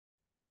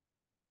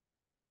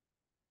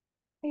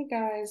Hey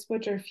guys,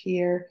 Woodruff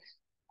here.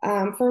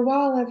 For a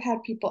while, I've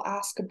had people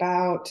ask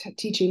about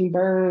teaching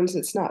burns.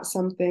 It's not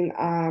something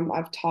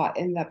I've taught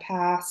in the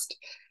past,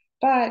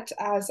 but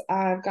as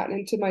I've gotten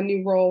into my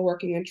new role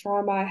working in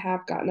trauma, I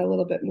have gotten a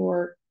little bit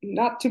more,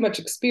 not too much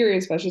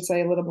experience, but I should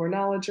say a little more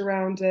knowledge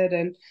around it.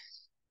 And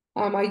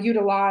I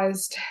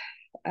utilized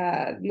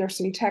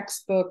nursing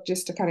textbook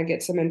just to kind of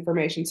get some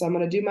information. So I'm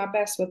going to do my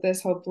best with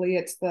this. Hopefully,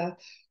 it's the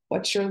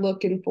what you're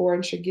looking for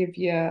and should give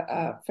you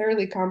a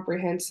fairly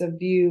comprehensive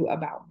view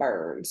about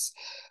burns.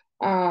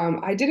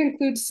 I did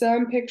include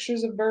some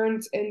pictures of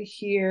burns in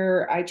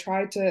here. I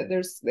tried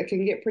to, they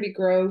can get pretty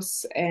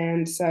gross.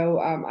 And so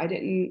I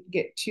didn't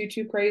get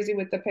too crazy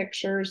with the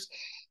pictures.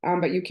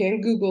 But you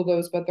can Google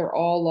those, but they're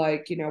all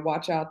like,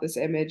 watch out, this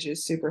image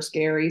is super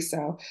scary.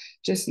 So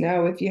just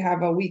know if you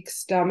have a weak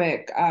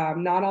stomach,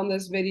 not on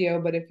this video,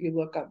 but if you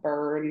look up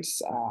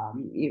burns,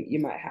 you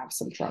might have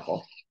some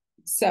trouble.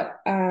 So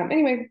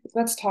anyway,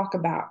 let's talk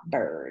about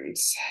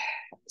burns.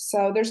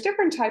 So there's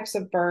different types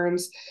of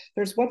burns.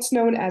 There's what's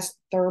known as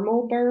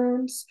thermal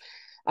burns.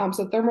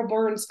 So thermal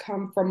burns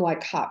come from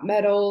like hot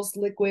metals,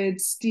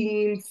 liquids,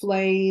 steam,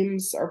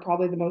 flames are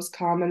probably the most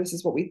common. This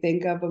is what we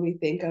think of when we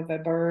think of a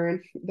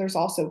burn. There's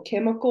also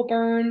chemical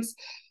burns.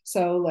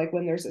 So like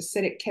when there's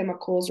acidic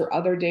chemicals or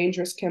other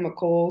dangerous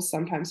chemicals,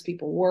 sometimes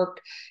people work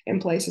in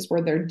places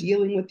where they're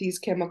dealing with these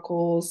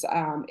chemicals.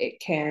 It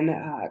can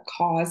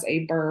cause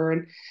a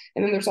burn.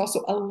 And then there's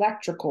also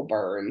electrical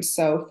burns.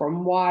 So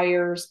from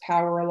wires,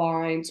 power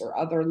lines, or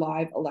other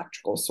live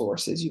electrical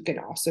sources, you can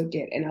also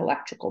get an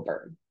electrical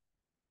burn.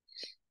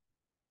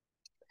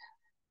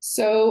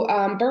 So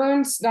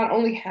burns not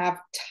only have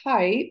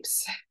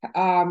types,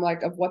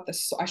 like of what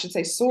I should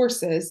say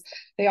sources,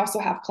 they also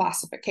have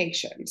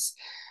classifications.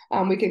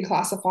 We can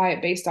classify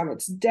it based on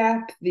its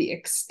depth, the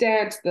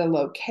extent, the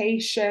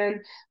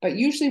location, but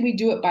usually we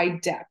do it by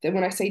depth. And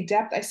when I say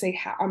depth, I say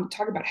I'm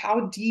talking about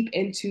how deep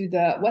into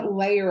what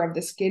layer of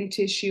the skin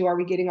tissue are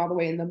we getting all the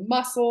way in the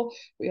muscle?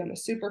 Are we on the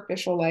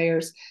superficial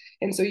layers?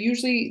 And so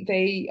usually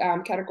they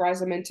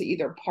categorize them into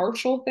either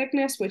partial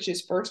thickness, which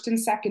is first and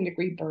second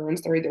degree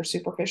burns. They're either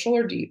superficial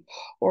or deep,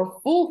 or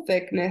full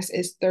thickness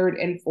is third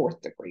and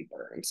fourth degree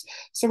burns.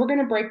 So we're going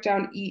to break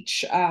down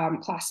each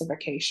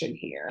classification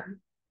here.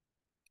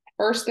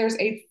 First, there's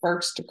a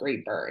first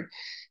degree burn.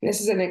 This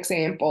is an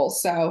example.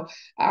 So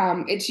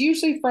it's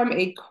usually from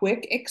a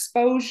quick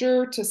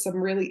exposure to some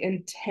really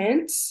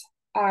intense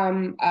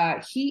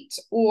heat,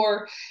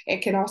 or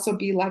it can also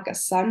be like a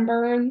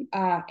sunburn.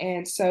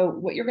 And so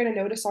what you're going to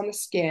notice on the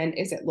skin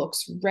is it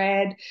looks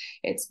red.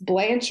 It's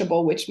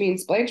blanchable, which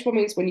means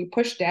when you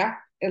push down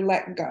and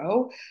let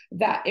go,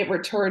 that it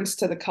returns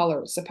to the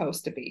color it's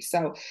supposed to be.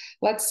 So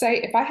let's say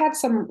if I had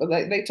some,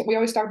 like we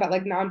always talk about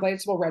like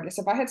non-blanchable redness.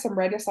 If I had some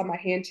redness on my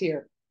hand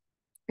here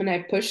and I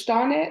pushed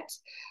on it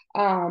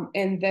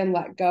and then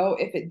let go,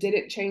 if it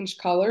didn't change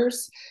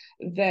colors,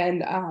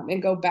 then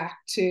and go back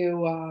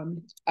to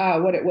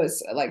what it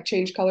was like,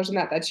 change colors and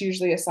that's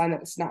usually a sign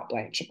that it's not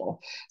blanchable.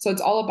 So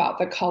it's all about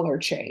the color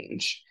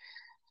change.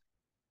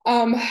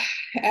 Um,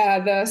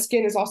 the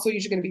skin is also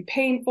usually going to be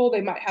painful.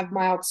 They might have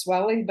mild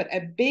swelling, but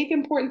a big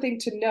important thing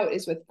to note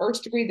is with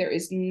first degree, there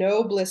is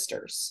no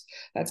blisters.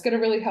 That's going to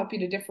really help you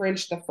to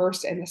differentiate the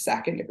first and the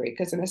second degree,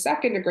 because in the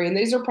second degree, and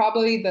these are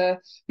probably the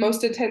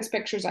most intense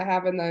pictures I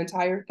have in the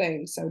entire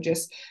thing. So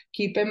just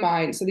keep in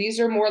mind. So these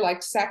are more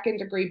like second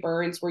degree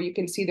burns where you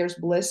can see there's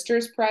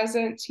blisters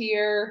present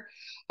here.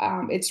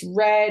 It's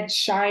red,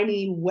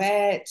 shiny,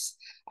 wet.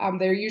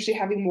 They're usually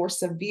having more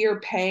severe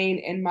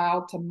pain and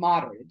mild to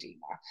moderate edema.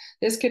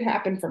 This can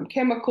happen from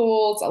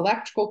chemicals,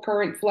 electrical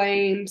current,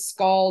 flames,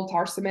 scald,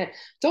 tar cement.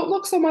 Don't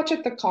look so much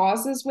at the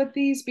causes with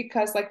these,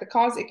 because like the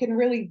cause, it can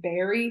really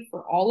vary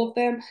for all of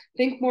them.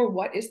 Think more,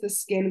 what is the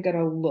skin going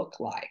to look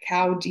like?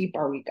 How deep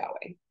are we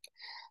going?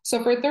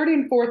 So for third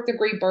and fourth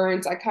degree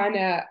burns, I kind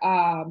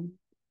of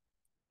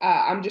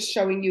I'm just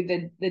showing you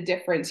the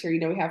difference here.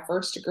 We have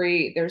first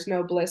degree, there's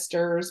no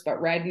blisters,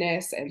 but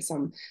redness and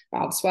some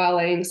mild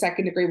swelling.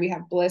 Second degree, we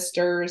have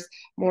blisters,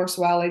 more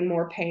swelling,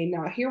 more pain.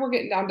 Now here we're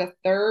getting down to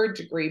third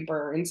degree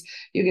burns.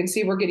 You can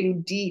see we're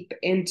getting deeper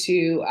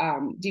into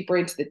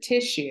the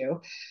tissue.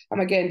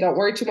 Again, don't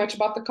worry too much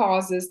about the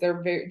causes.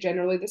 They're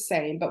generally the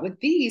same. But with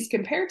these,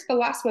 compared to the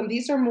last one,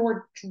 these are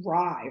more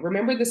dry.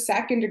 Remember, the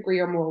second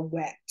degree are more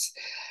wet.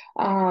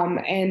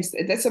 And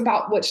that's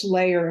about which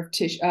layer of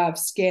of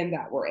skin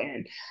that we're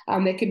in.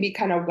 They can be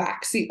kind of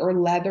waxy or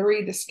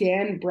leathery, the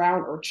skin,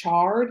 brown or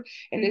charred.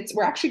 And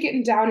we're actually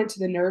getting down into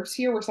the nerves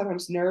here, where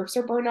sometimes nerves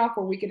are burned off,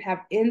 where we can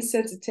have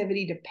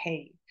insensitivity to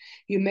pain.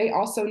 You may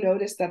also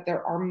notice that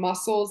there are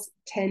muscles,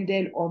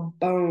 tendon, or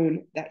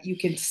bone that you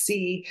can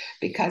see,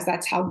 because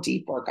that's how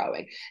deep we're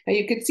going. Now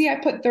you can see I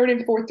put third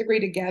and fourth degree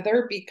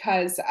together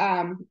because,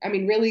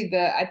 really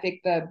I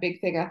think the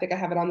big thing, I think I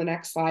have it on the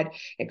next slide,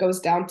 it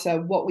goes down to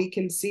what we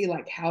can see,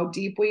 like how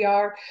deep we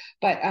are.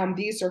 But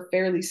these are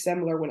fairly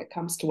similar when it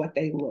comes to what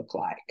they look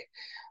like.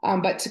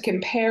 But to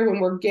compare when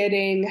we're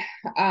getting,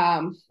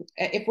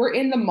 if we're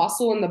in the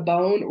muscle and the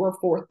bone, we're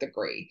 4th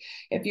degree.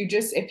 If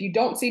you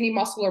don't see any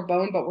muscle or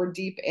bone, but we're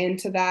deep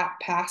into that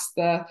past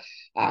the,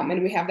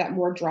 and we have that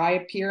more dry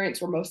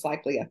appearance, we're most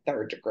likely a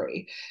 3rd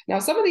degree. Now,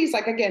 some of these,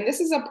 like, again, this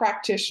is a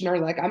practitioner,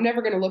 like I'm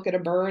never going to look at a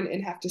burn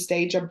and have to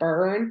stage a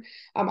burn.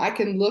 I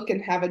can look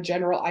and have a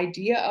general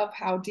idea of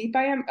how deep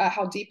I am,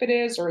 how deep it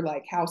is, or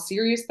like how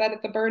serious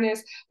that the burn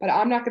is, but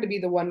I'm not going to be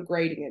the one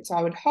grading it. So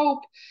I would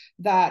hope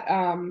that,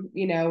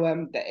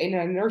 in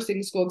a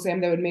nursing school exam,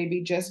 they would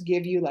maybe just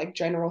give you like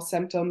general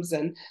symptoms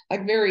and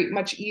like very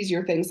much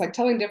easier things. Like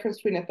telling the difference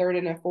between a 3rd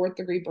and a 4th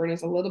degree burn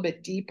is a little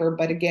bit deeper,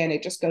 but again,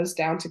 it just goes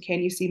down to,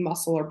 can you see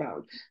muscle or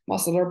bone?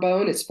 Muscle or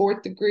bone, it's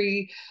 4th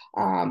degree,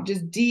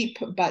 just deep,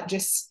 but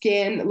just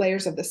skin,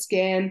 layers of the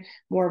skin,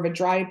 more of a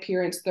dry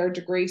appearance, 3rd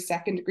degree,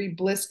 2nd degree,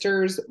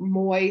 blisters,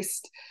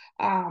 moist.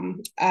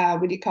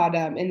 What do you call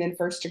them? And then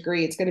 1st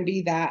degree, it's going to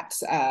be that,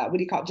 what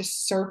do you call it?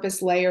 Just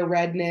surface layer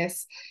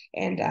redness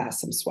and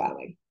some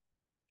swelling.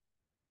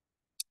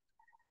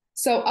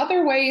 So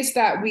other ways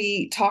that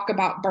we talk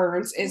about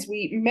burns is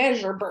we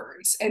measure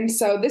burns. And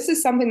so this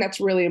is something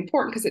that's really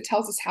important because it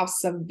tells us how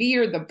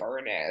severe the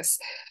burn is.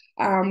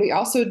 We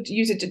also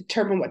use it to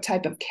determine what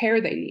type of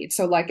care they need.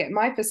 So like at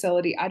my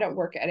facility, I don't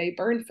work at a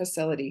burn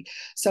facility.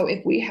 So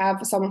if we have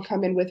someone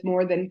come in with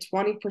more than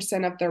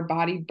 20% of their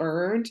body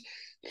burned,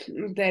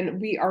 then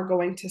we are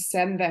going to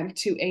send them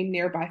to a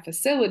nearby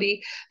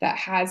facility that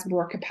has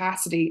more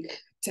capacity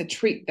to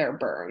treat their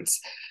burns.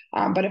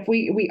 But if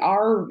we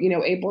are,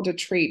 able to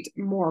treat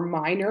more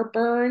minor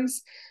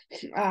burns,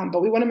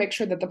 but we want to make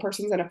sure that the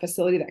person's in a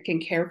facility that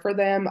can care for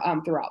them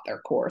throughout their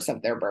course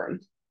of their burn.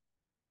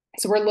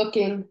 So we're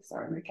looking,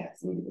 sorry, my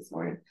cat's sneezing this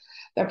morning,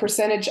 the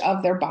percentage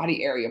of their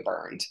body area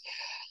burned.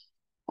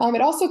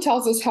 It also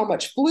tells us how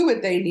much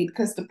fluid they need,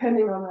 because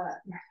depending on that,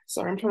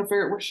 sorry, I'm trying to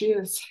figure out where she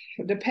is.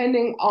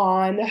 Depending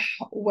on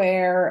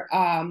where,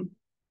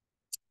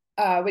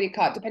 what do you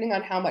call it? Depending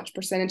on how much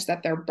percentage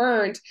that they're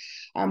burned,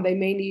 they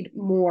may need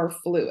more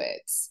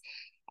fluids.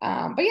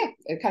 But yeah,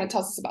 it kind of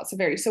tells us about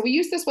severity. So we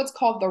use this, what's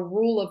called the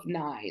rule of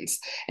nines.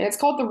 And it's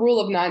called the rule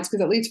of nines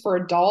because at least for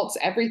adults,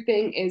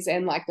 everything is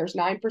in like there's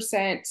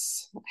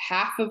 9%,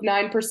 half of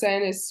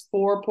 9% is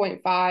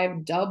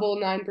 4.5, double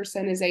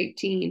 9% is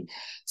 18.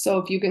 So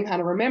if you can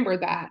kind of remember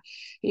that,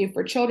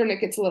 for children,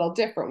 it gets a little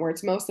different where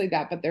it's mostly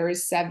that, but there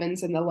is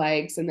 7s in the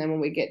legs. And then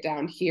when we get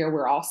down here,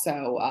 we're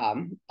also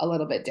a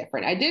little bit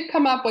different. I did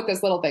come up with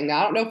this little thing. Now,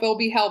 I don't know if it'll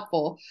be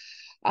helpful,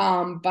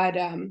 but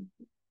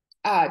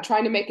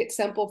trying to make it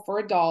simple for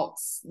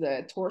adults,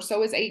 the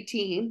torso is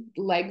 18,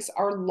 legs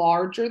are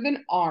larger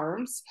than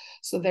arms,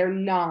 so they're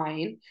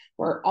 9,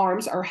 where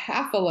arms are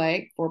half a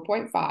leg,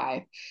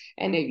 4.5,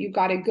 and if you've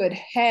got a good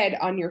head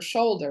on your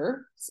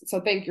shoulder,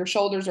 so think your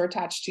shoulders are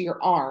attached to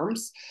your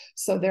arms,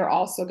 so they're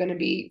also going to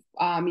be,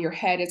 your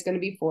head is going to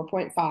be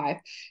 4.5,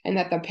 and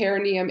that the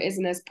perineum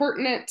isn't as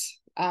pertinent.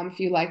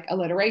 If you like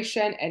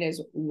alliteration, it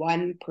is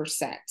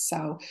 1%.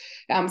 So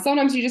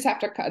sometimes you just have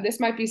to, this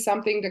might be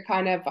something to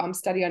kind of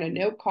study on a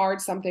note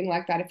card, something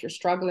like that if you're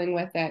struggling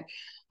with it.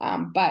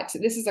 But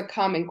this is a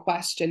common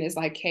question is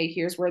like, hey,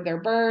 here's where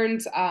they're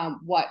burned.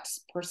 What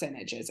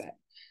percentage is it?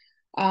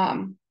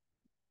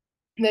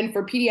 Then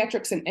for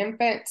pediatrics and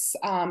infants,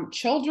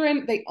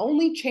 children, they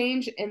only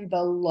change in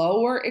the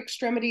lower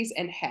extremities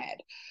and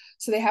head.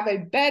 So they have a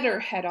better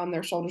head on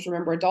their shoulders.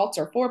 Remember, adults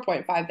are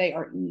 4.5, they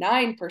are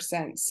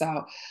 9%.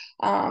 So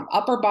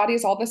upper body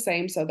is all the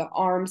same. So the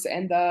arms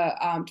and the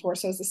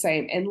torso is the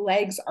same, and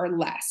legs are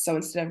less. So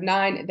instead of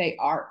 9, they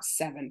are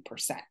 7%.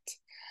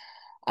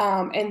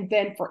 And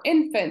then for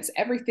infants,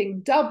 everything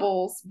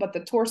doubles, but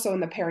the torso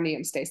and the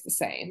perineum stays the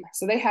same.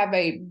 So they have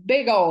a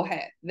big old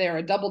head. They're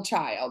a double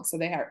child. So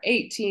they have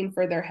 18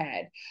 for their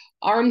head.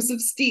 Arms of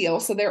steel.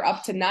 So they're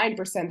up to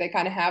 9%. They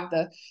kind of have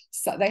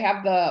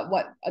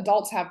what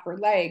adults have for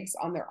legs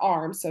on their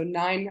arms. So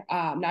 9%.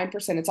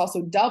 It's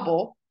also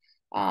double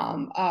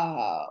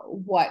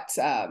what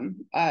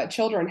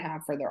children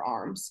have for their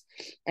arms.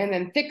 And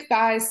then thick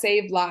thighs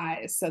save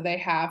lives, so they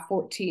have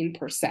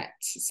 14%.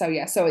 So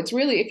yeah, so it's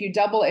really, if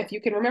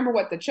you can remember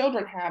what the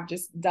children have,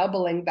 just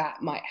doubling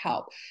that might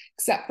help,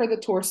 except for the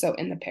torso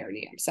and the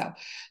perineum. So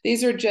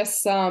these are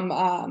just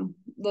some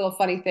little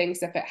funny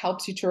things. If it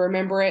helps you to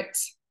remember it,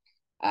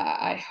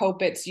 I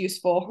hope it's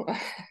useful.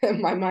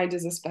 My mind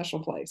is a special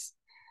place.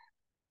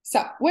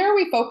 So where are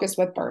we focused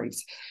with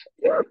burns?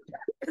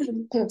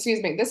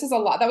 Excuse me. This is a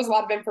lot. That was a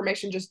lot of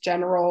information, just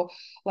general,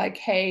 like,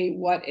 hey,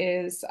 what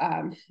is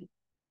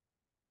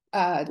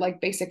like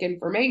basic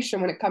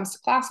information when it comes to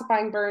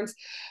classifying burns.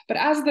 But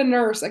as the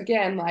nurse,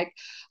 again, like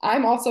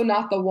I'm also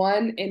not the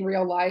one in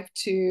real life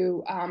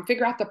to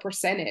figure out the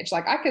percentage.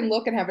 Like I can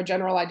look and have a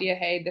general idea,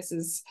 hey, this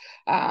is,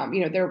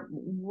 they're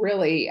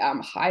really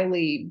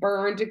highly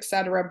burned, et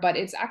cetera, but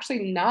it's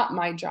actually not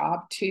my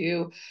job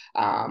to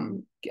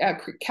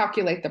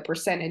calculate the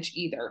percentage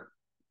either.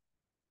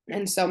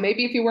 And so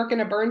maybe if you work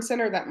in a burn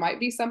center, that might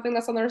be something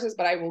that's on nurses,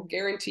 but I will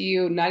guarantee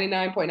you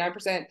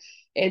 99.9%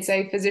 It's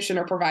a physician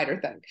or provider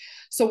thing.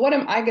 So what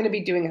am I going to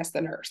be doing as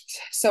the nurse?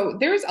 So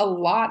there's a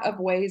lot of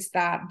ways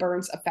that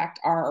burns affect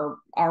our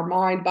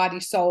mind, body,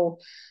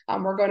 soul.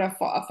 We're going to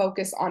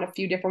focus on a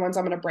few different ones.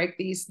 I'm going to break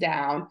these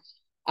down.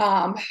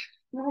 My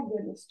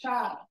goodness,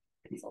 child.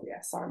 So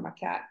yeah, sorry, my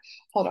cat.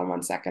 Hold on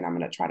one second. I'm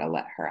going to try to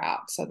let her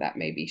out so that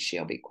maybe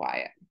she'll be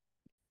quiet.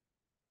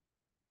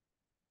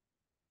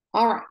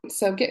 All right,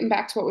 so getting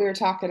back to what we were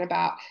talking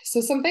about. So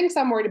some things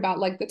I'm worried about,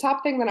 like the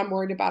top thing that I'm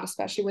worried about,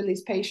 especially when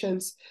these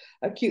patients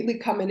acutely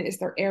come in, is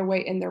their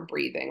airway and their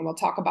breathing. And we'll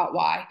talk about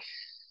why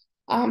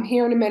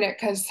here in a minute,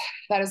 because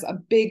that is a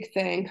big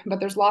thing, but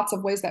there's lots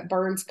of ways that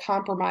burns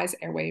compromise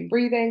airway and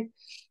breathing.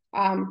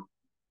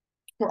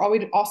 We're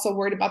always also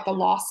worried about the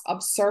loss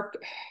of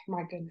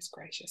my goodness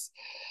gracious.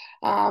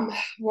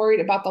 Worried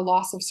about the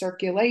loss of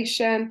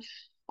circulation,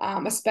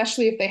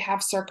 especially if they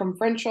have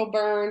circumferential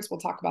burns.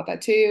 We'll talk about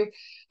that too.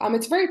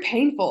 It's very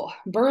painful.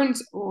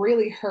 Burns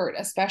really hurt,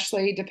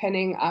 especially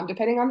depending on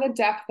the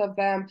depth of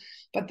them,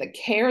 but the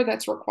care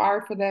that's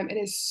required for them, it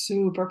is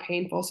super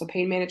painful. So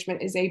pain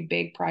management is a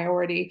big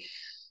priority.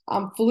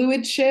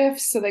 Fluid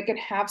shifts, so they can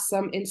have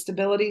some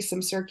instability,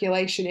 some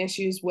circulation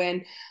issues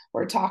when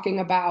we're talking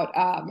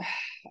about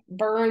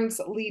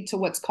burns lead to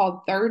what's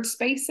called third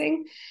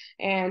spacing.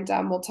 And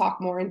we'll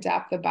talk more in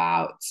depth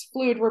about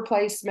fluid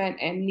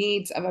replacement and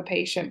needs of a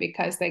patient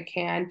because they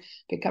can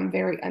become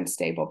very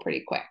unstable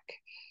pretty quick.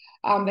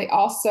 They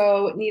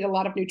also need a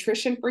lot of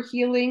nutrition for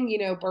healing. You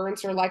know,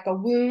 burns are like a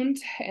wound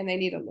and they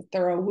need a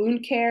thorough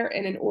wound care.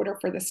 And in order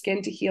for the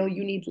skin to heal,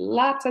 you need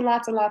lots and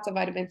lots and lots of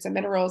vitamins and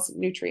minerals,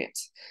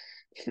 nutrients.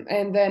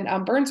 And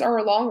then burns are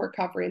a long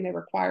recovery and they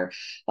require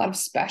a lot of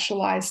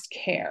specialized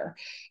care.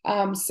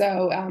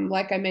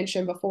 Like I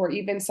mentioned before,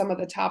 even some of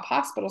the top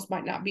hospitals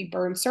might not be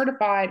burn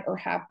certified or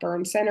have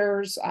burn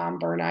centers,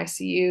 burn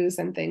ICUs,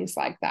 and things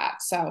like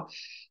that. So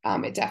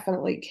it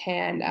definitely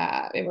can,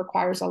 it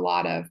requires a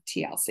lot of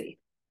TLC.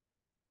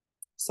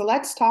 So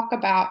let's talk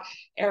about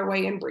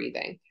airway and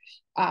breathing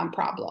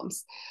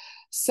problems.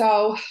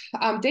 So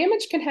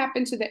damage can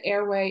happen to the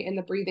airway and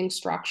the breathing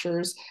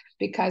structures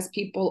because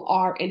people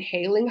are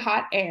inhaling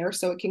hot air.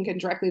 So it can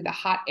directly, the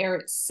hot air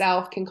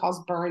itself can cause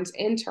burns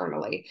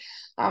internally.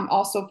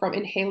 Also from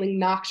inhaling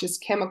noxious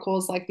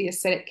chemicals like the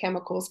acidic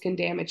chemicals can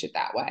damage it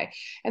that way.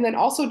 And then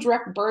also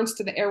direct burns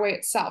to the airway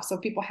itself. So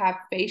people have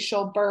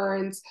facial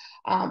burns,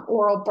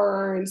 oral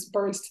burns,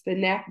 burns to the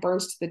neck,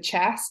 burns to the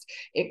chest.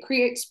 It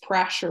creates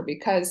pressure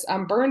because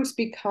burns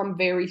become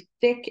very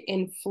thick,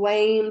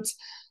 inflamed.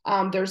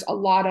 There's a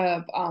lot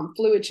of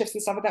fluid shifts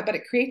and stuff like that, but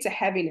it creates a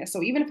heaviness.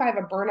 So even if I have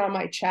a burn on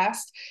my chest,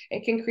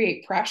 it can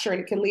create pressure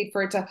and it can lead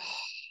for it to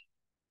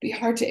be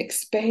hard to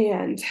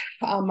expand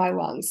my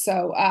lungs.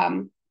 So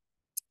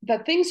the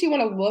things you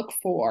want to look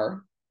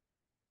for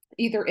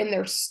either in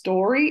their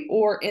story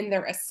or in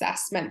their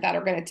assessment that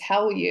are going to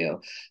tell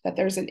you that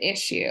there's an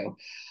issue.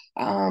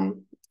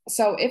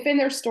 So if in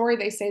their story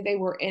they say they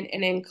were in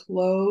an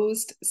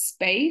enclosed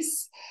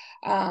space,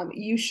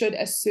 you should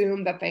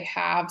assume that they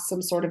have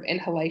some sort of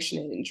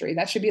inhalation injury.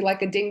 That should be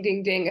like a ding,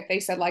 ding, ding. If they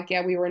said like,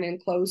 yeah, we were in an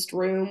enclosed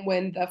room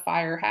when the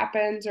fire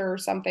happened or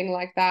something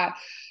like that,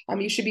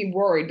 you should be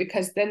worried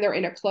because then they're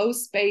in a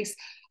closed space,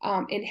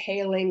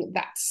 inhaling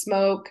that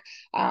smoke,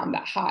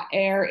 that hot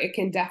air. It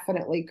can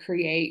definitely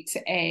create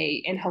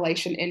a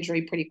inhalation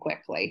injury pretty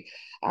quickly.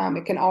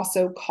 It can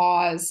also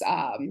cause,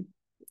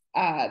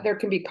 there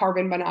can be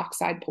carbon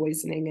monoxide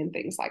poisoning and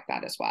things like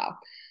that as well.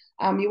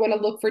 You want to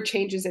look for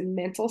changes in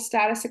mental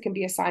status. It can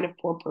be a sign of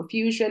poor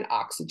perfusion,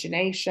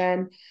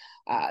 oxygenation.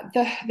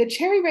 The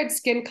cherry red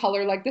skin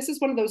color, like this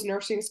is one of those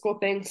nursing school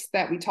things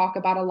that we talk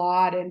about a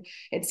lot, and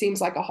it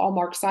seems like a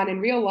hallmark sign. In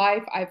real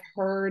life, I've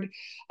heard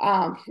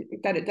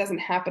that it doesn't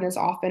happen as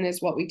often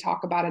as what we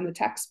talk about in the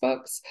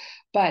textbooks.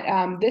 But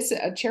this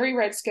cherry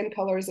red skin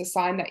color is a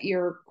sign that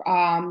you're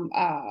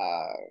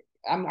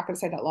I'm not going to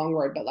say that long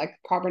word, but like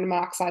carbon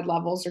monoxide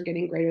levels are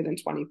getting greater than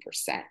 20%.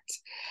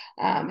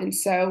 And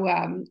so,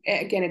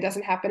 again, it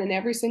doesn't happen in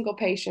every single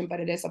patient, but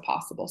it is a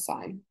possible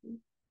sign.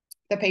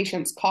 The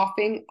patient's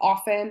coughing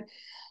often,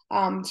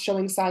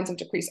 showing signs of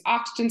decreased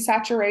oxygen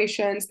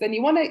saturations. Then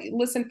you want to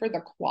listen for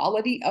the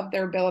quality of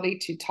their ability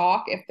to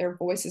talk. If their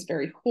voice is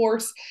very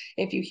hoarse,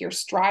 if you hear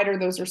stridor,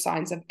 those are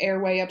signs of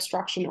airway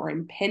obstruction or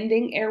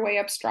impending airway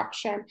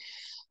obstruction.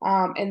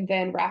 And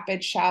then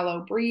rapid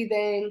shallow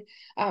breathing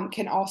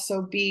can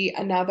also be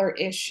another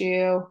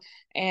issue.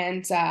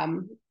 And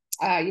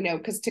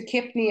because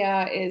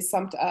tachypnea is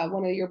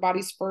one of your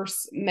body's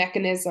first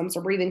mechanisms,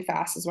 or breathing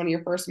fast is one of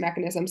your first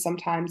mechanisms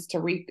sometimes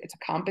to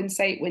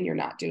compensate when you're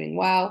not doing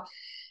well.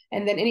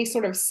 And then any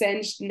sort of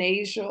singed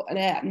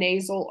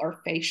nasal or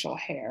facial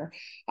hair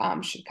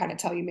should kind of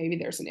tell you maybe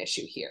there's an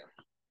issue here.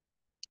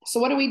 So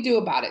what do we do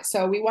about it?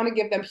 So we want to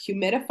give them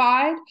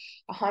humidified,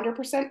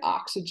 100%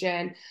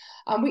 oxygen.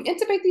 We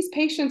intubate these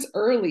patients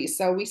early.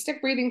 So we stick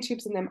breathing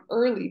tubes in them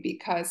early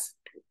because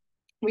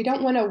we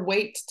don't want to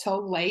wait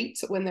till late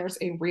when there's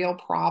a real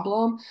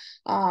problem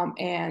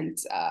and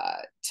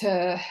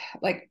to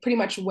like pretty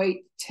much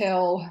wait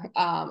till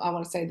I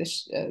want to say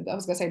this. I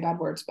was gonna say bad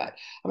words, but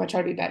I'm gonna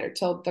try to be better.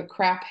 Till the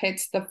crap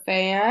hits the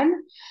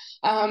fan,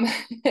 um,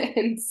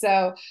 and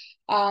so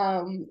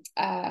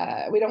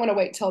we don't want to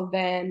wait till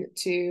then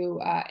to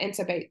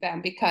intubate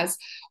them, because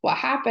what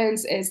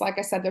happens is, like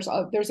I said,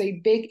 there's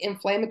a big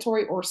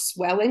inflammatory or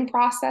swelling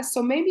process.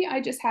 So maybe I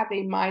just have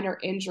a minor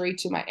injury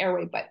to my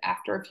airway, but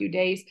after a few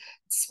days,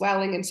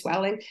 swelling and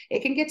swelling,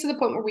 it can get to the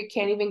point where we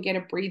can't even get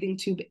a breathing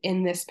tube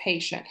in this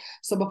patient.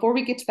 So before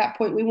we get to that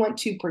point, we want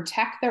to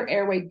protect their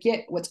airway,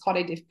 get what's called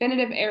a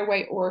definitive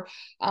airway, or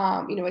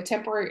a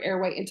temporary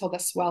airway until the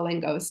swelling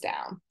goes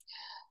down.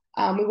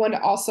 We want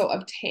to also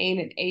obtain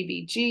an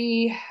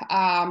ABG,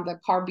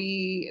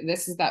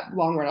 this is that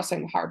long word, I'll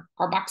say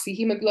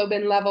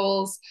carboxyhemoglobin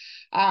levels,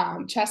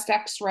 chest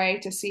x-ray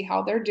to see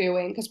how they're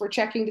doing, because we're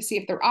checking to see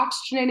if they're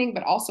oxygenating,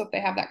 but also if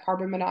they have that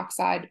carbon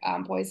monoxide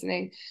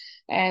poisoning,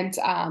 and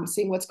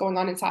seeing what's going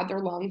on inside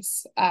their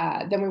lungs.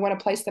 Then we want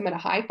to place them in a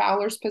high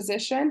Fowler's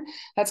position.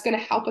 That's going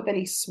to help with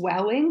any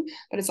swelling,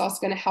 but it's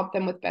also going to help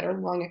them with better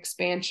lung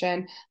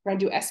expansion. We're going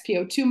to do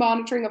SpO2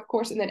 monitoring, of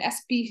course, and then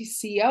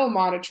SbCO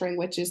monitoring,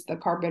 which is the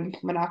carbon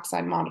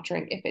monoxide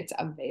monitoring if it's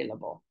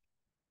available.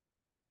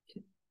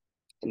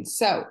 And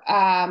so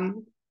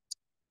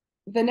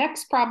the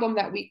next problem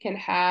that we can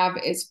have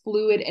is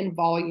fluid and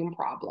volume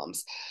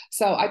problems.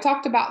 So I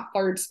talked about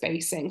third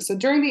spacing. So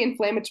during the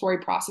inflammatory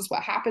process,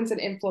 what happens in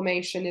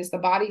inflammation is the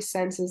body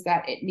senses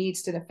that it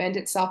needs to defend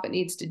itself. It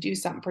needs to do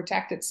something,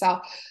 protect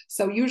itself.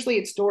 So usually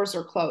its doors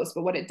are closed,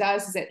 but what it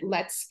does is it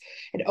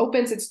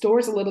opens its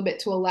doors a little bit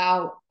to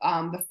allow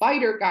the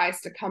fighter guys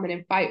to come in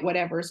and fight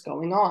whatever's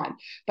going on.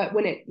 But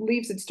when it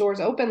leaves its doors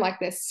open like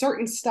this,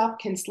 certain stuff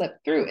can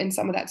slip through, and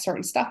some of that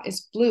certain stuff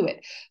is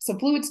fluid. So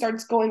fluid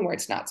starts going where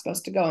it's not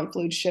supposed to go, and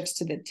fluid shifts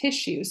to the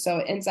tissue. So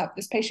it ends up,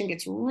 this patient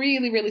gets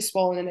really, really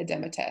swollen and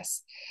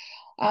edematous.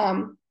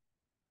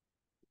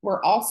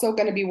 We're also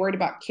going to be worried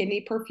about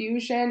kidney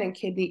perfusion and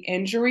kidney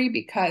injury,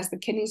 because the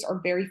kidneys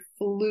are very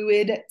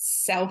fluid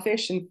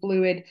selfish and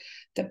fluid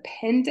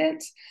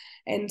dependent.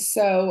 And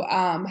so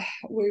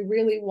we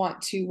really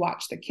want to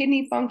watch the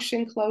kidney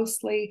function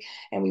closely,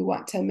 and we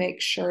want to make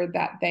sure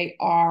that they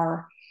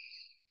are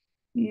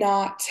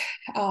not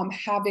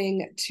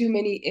having too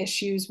many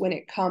issues when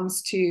it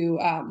comes to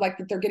like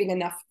that they're getting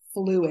enough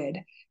fluid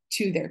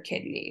to their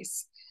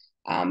kidneys.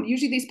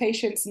 Usually these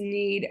patients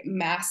need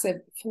massive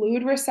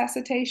fluid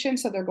resuscitation,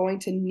 so they're going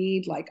to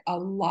need like a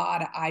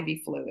lot of IV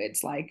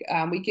fluids. Like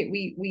we give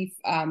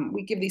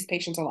these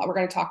patients a lot. We're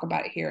going to talk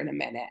about it here in a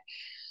minute.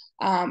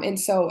 And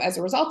so as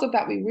a result of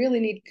that, we really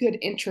need good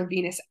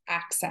intravenous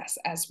access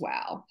as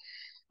well.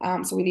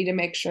 So we need to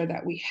make sure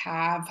that we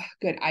have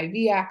good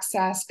IV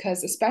access,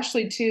 because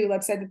especially too,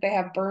 let's say that they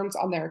have burns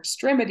on their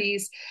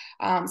extremities,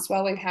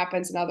 swelling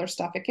happens and other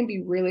stuff. It can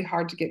be really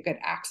hard to get good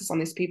access on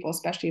these people,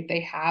 especially if they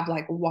have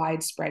like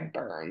widespread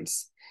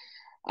burns.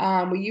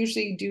 We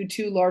usually do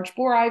 2 large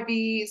bore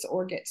IVs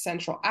or get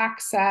central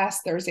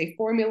access. There's a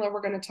formula we're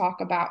going to talk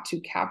about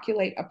to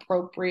calculate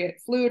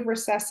appropriate fluid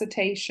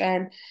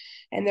resuscitation.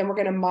 And then we're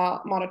going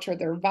to monitor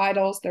their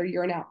vitals, their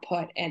urine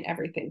output, and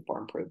everything for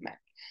improvement.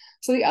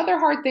 So the other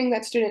hard thing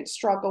that students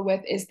struggle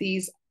with is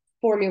these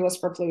formulas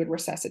for fluid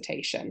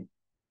resuscitation.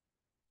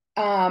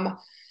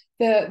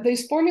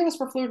 These formulas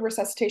for fluid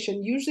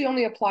resuscitation usually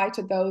only apply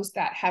to those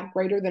that have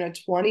greater than a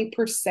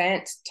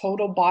 20%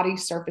 total body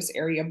surface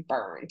area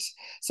burned.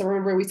 So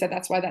remember, we said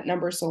that's why that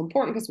number is so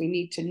important, because we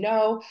need to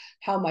know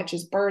how much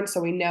is burned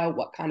so we know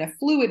what kind of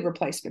fluid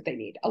replacement they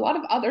need. A lot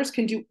of others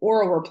can do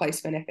oral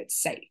replacement if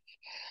it's safe,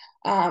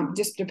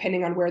 just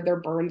depending on where their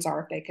burns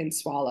are, if they can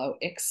swallow,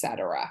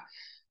 etc.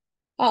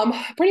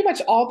 Pretty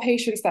much all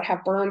patients that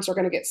have burns are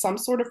going to get some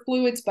sort of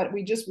fluids, but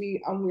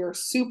we're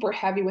super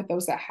heavy with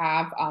those that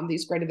have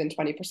these greater than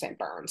 20%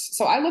 burns.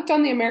 So I looked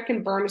on the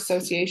American Burn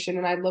Association,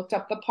 and I looked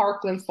up the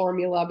Parkland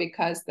formula,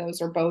 because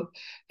those are both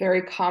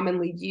very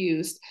commonly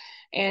used.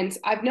 And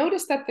I've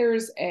noticed that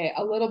there's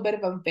a little bit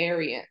of a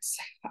variance.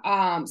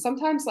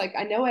 Sometimes, like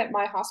I know at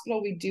my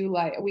hospital,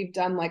 we've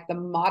done like the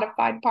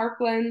modified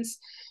Parklands,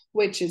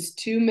 which is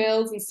 2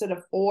 mils instead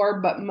of 4.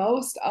 But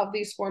most of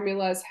these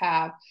formulas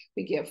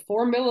we give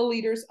 4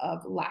 milliliters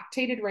of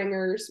lactated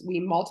ringers. We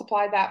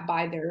multiply that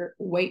by their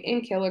weight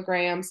in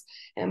kilograms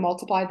and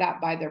multiply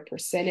that by their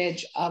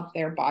percentage of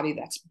their body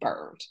that's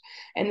burned.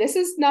 And this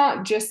is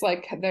not just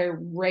like their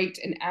rate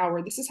an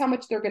hour. This is how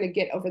much they're going to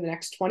get over the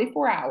next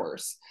 24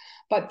 hours.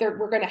 But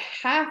we're going to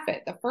half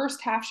it. The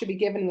first half should be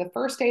given in the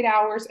first 8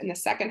 hours, and the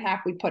second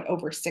half we put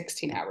over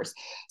 16 hours.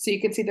 So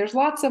you can see there's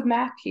lots of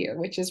math here,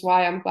 which is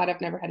why I'm glad I've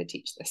never had to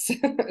teach this.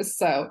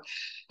 So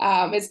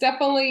it's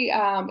definitely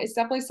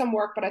some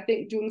work, but I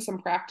think doing some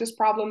practice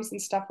problems and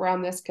stuff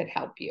around this could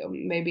help you.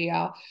 Maybe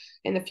I'll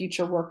in the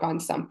future work on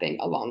something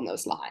along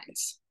those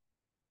lines.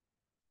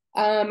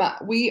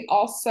 We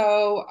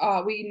also,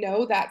 we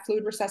know that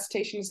fluid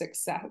resuscitation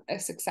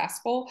is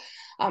successful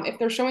if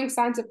they're showing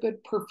signs of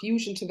good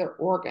perfusion to their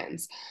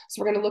organs.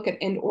 So we're going to look at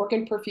end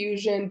organ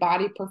perfusion,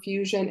 body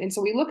perfusion. And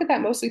so we look at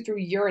that mostly through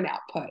urine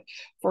output.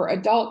 For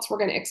adults, we're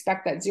going to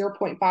expect that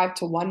 0.5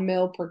 to 1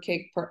 mil per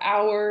kg per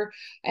hour.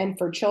 And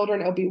for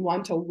children, it'll be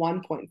 1 to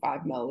 1.5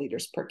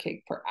 milliliters per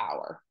kg per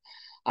hour.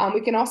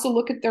 We can also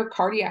look at their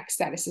cardiac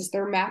status. Is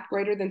their MAP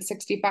greater than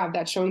 65?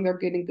 That's showing they're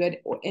getting good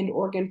end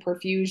organ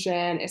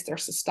perfusion. Is their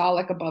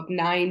systolic above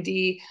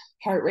 90?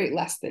 Heart rate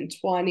less than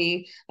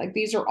 20? Like,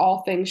 these are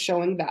all things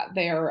showing that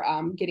they're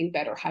getting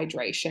better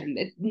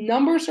hydration.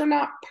 Numbers are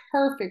not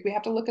perfect. We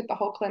have to look at the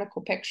whole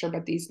clinical picture,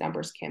 but these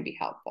numbers can be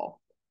helpful.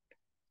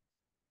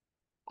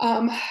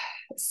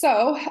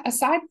 So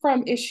aside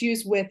from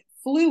issues with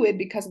fluid,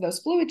 because of those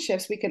fluid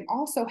shifts, we can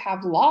also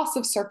have loss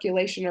of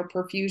circulation or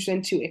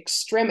perfusion to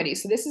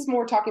extremities. So this is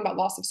more talking about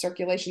loss of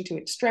circulation to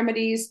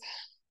extremities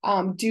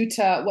due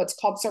to what's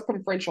called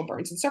circumferential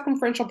burns. And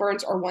circumferential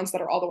burns are ones that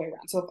are all the way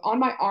around. So if on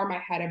my arm I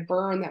had a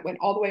burn that went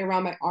all the way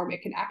around my arm,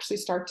 it can actually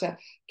start to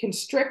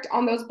constrict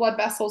on those blood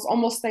vessels,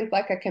 almost think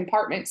like a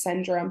compartment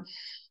syndrome,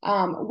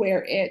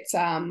 where it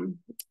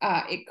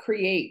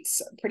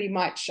creates pretty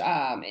much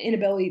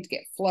inability to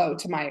get flow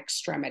to my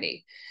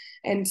extremity.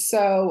 And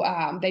so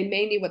they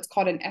may need what's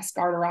called an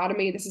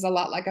escarterotomy. This is a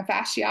lot like a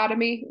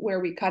fasciotomy,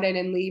 where we cut in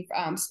and leave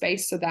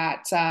space so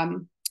that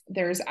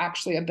there's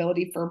actually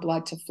ability for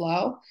blood to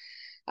flow.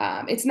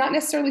 It's not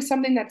necessarily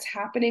something that's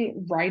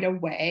happening right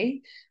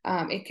away.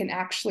 It can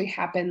actually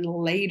happen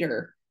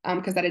later,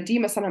 because that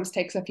edema sometimes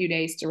takes a few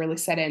days to really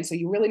set in. So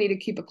you really need to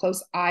keep a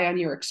close eye on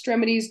your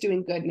extremities,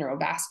 doing good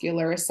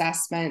neurovascular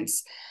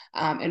assessments,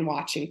 and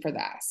watching for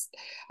that.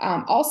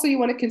 Also, you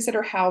want to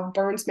consider how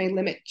burns may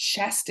limit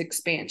chest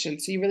expansion.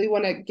 So you really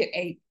want to get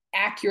a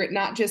accurate,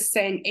 not just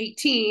saying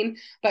 18,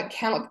 but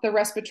count the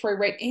respiratory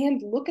rate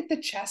and look at the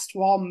chest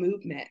wall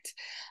movement.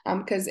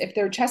 Because if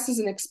their chest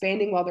isn't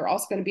expanding well, they're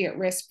also going to be at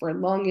risk for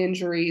lung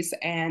injuries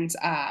and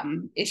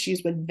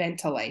issues with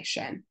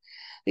ventilation.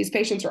 These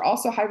patients are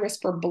also high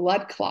risk for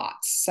blood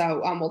clots.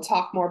 So we'll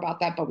talk more about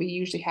that, but we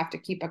usually have to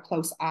keep a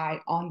close eye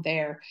on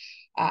their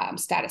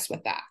status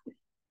with that.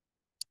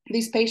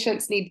 These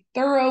patients need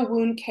thorough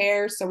wound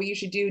care. So we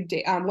usually do,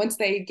 once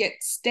they get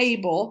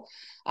stable,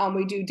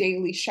 we do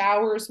daily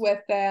showers with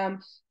them,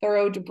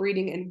 thorough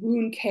debriding and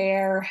wound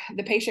care.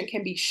 The patient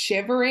can be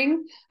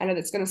shivering. I know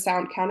that's going to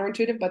sound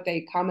counterintuitive, but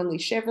they commonly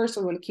shiver.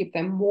 So we want to keep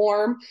them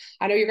warm.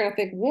 I know you're going to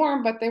think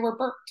warm, but they were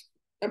burnt.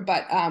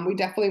 But we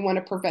definitely want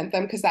to prevent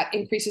them, because that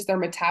increases their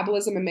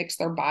metabolism and makes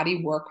their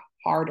body work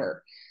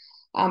harder.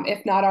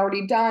 If not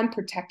already done,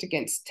 protect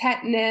against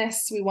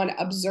tetanus. We want to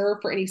observe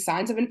for any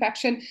signs of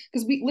infection,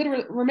 because we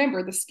literally,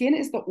 remember, the skin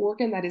is the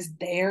organ that is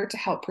there to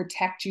help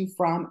protect you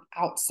from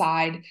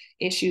outside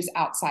issues,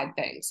 outside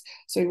things.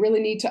 So we really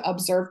need to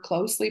observe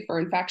closely for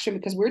infection,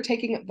 because we're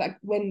taking, like,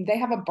 when they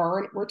have a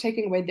burn, we're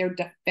taking away their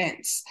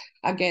defense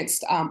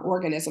against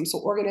organisms. So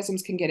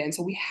organisms can get in.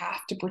 So we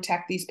have to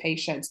protect these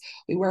patients.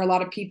 We wear a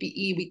lot of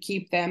PPE. We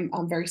keep them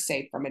very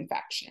safe from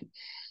infection.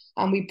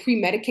 We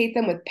pre-medicate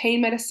them with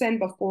pain medicine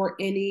before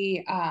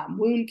any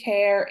wound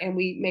care, and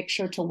we make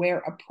sure to wear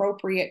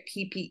appropriate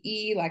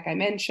PPE, like I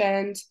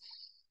mentioned.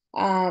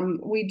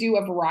 We do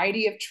a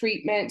variety of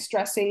treatments,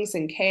 dressings,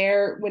 and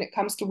care. When it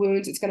comes to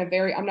wounds, it's going to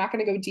vary. I'm not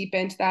going to go deep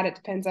into that. It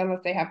depends on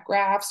if they have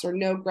grafts or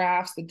no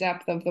grafts, the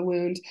depth of the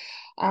wound.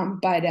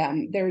 But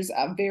there's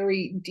a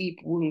very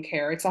deep wound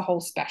care. It's a whole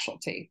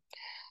specialty.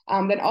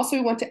 Then also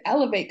we want to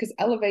elevate, because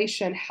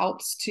elevation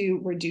helps to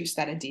reduce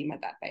that edema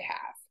that they have.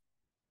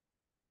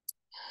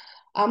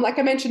 Like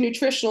I mentioned,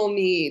 nutritional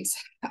needs.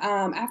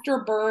 After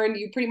a burn,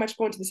 you pretty much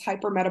go into this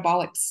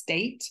hypermetabolic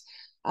state.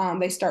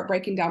 They start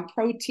breaking down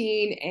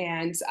protein,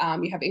 and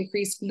you have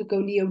increased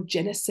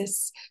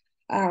gluconeogenesis.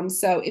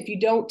 So if you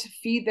don't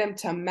feed them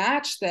to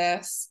match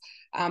this,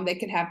 they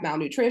can have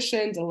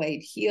malnutrition,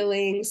 delayed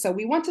healing. So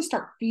we want to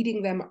start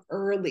feeding them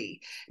early.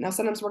 Now,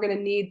 sometimes we're going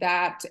to need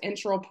that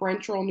enteral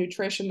parenteral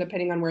nutrition,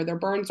 depending on where their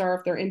burns are,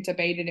 if they're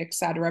intubated, et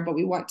cetera. But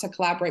we want to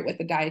collaborate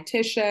with a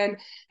dietitian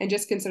and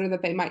just consider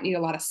that they might need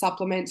a lot of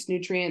supplements,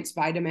 nutrients,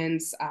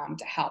 vitamins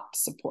to help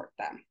support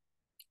them.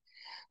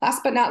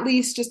 Last but not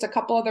least, just a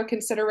couple other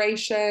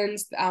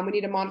considerations. We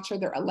need to monitor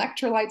their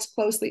electrolytes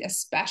closely,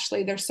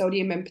 especially their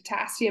sodium and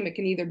potassium. It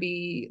can either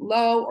be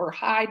low or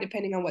high,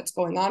 depending on what's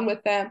going on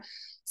with them.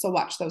 So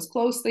watch those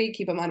closely,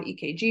 keep them on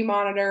EKG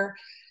monitor.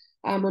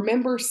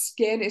 Remember,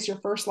 skin is your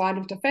first line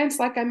of defense.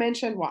 Like I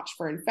mentioned, watch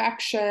for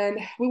infection.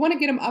 We want to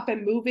get them up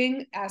and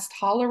moving as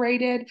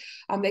tolerated.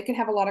 They can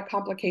have a lot of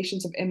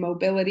complications of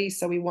immobility,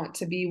 so we want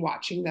to be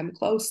watching them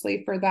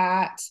closely for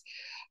that.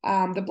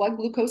 The blood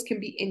glucose can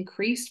be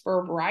increased for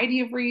a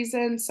variety of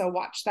reasons. So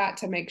watch that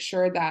to make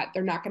sure that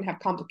they're not going to have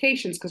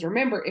complications. Because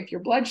remember, if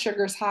your blood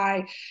sugar is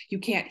high, you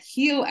can't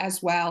heal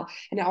as well.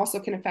 And it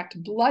also can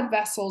affect blood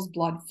vessels,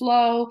 blood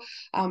flow,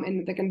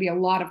 and there can be a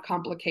lot of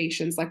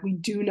complications. Like, we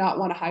do not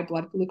want a high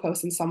blood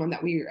glucose in someone that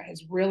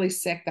is really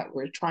sick, that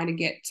we're trying to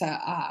get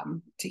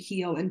to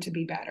heal and to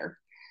be better.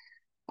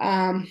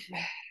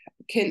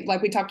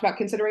 like we talked about,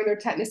 considering their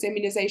tetanus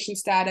immunization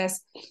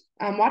status.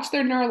 Watch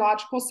their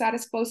neurological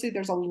status closely.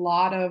 There's a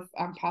lot of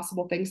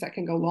possible things that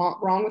can go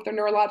wrong with their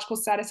neurological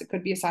status. It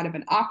could be a sign of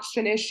an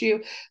oxygen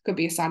issue, could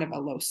be a sign of a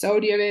low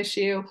sodium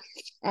issue.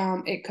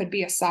 It could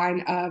be a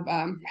sign of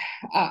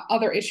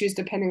other issues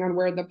depending on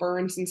where the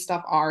burns and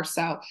stuff are.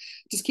 So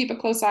just keep a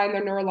close eye on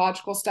their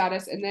neurological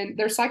status, and then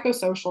their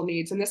psychosocial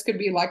needs. And this could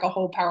be like a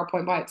whole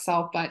PowerPoint by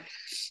itself, but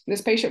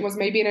this patient was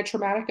maybe in a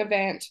traumatic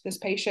event. This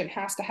patient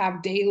has to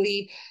have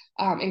daily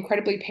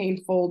incredibly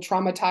painful,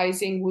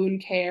 traumatizing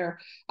wound care.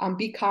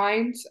 Be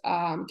kind,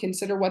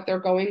 consider what they're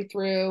going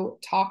through,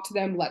 talk to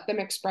them, let them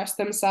express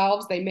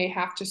themselves. They may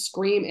have to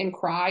scream and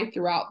cry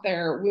throughout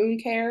their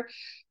wound care,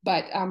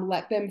 but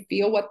let them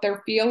feel what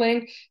they're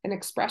feeling and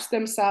express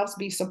themselves.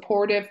 Be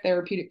supportive,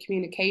 therapeutic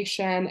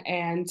communication,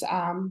 and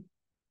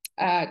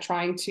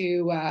trying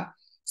to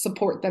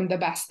support them the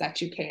best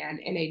that you can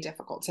in a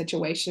difficult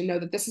situation. Know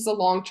that this is a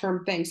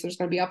long-term thing, so there's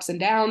going to be ups and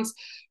downs.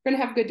 You're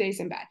going to have good days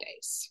and bad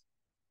days.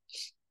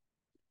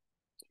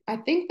 I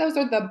think those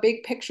are the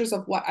big pictures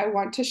of what I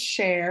want to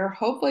share.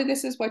 Hopefully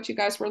this is what you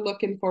guys were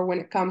looking for when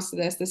it comes to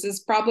this. This is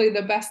probably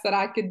the best that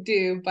I could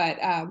do, but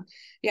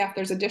yeah, if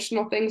there's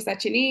additional things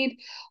that you need,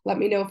 let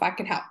me know if I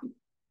can help.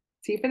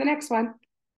 See you for the next one.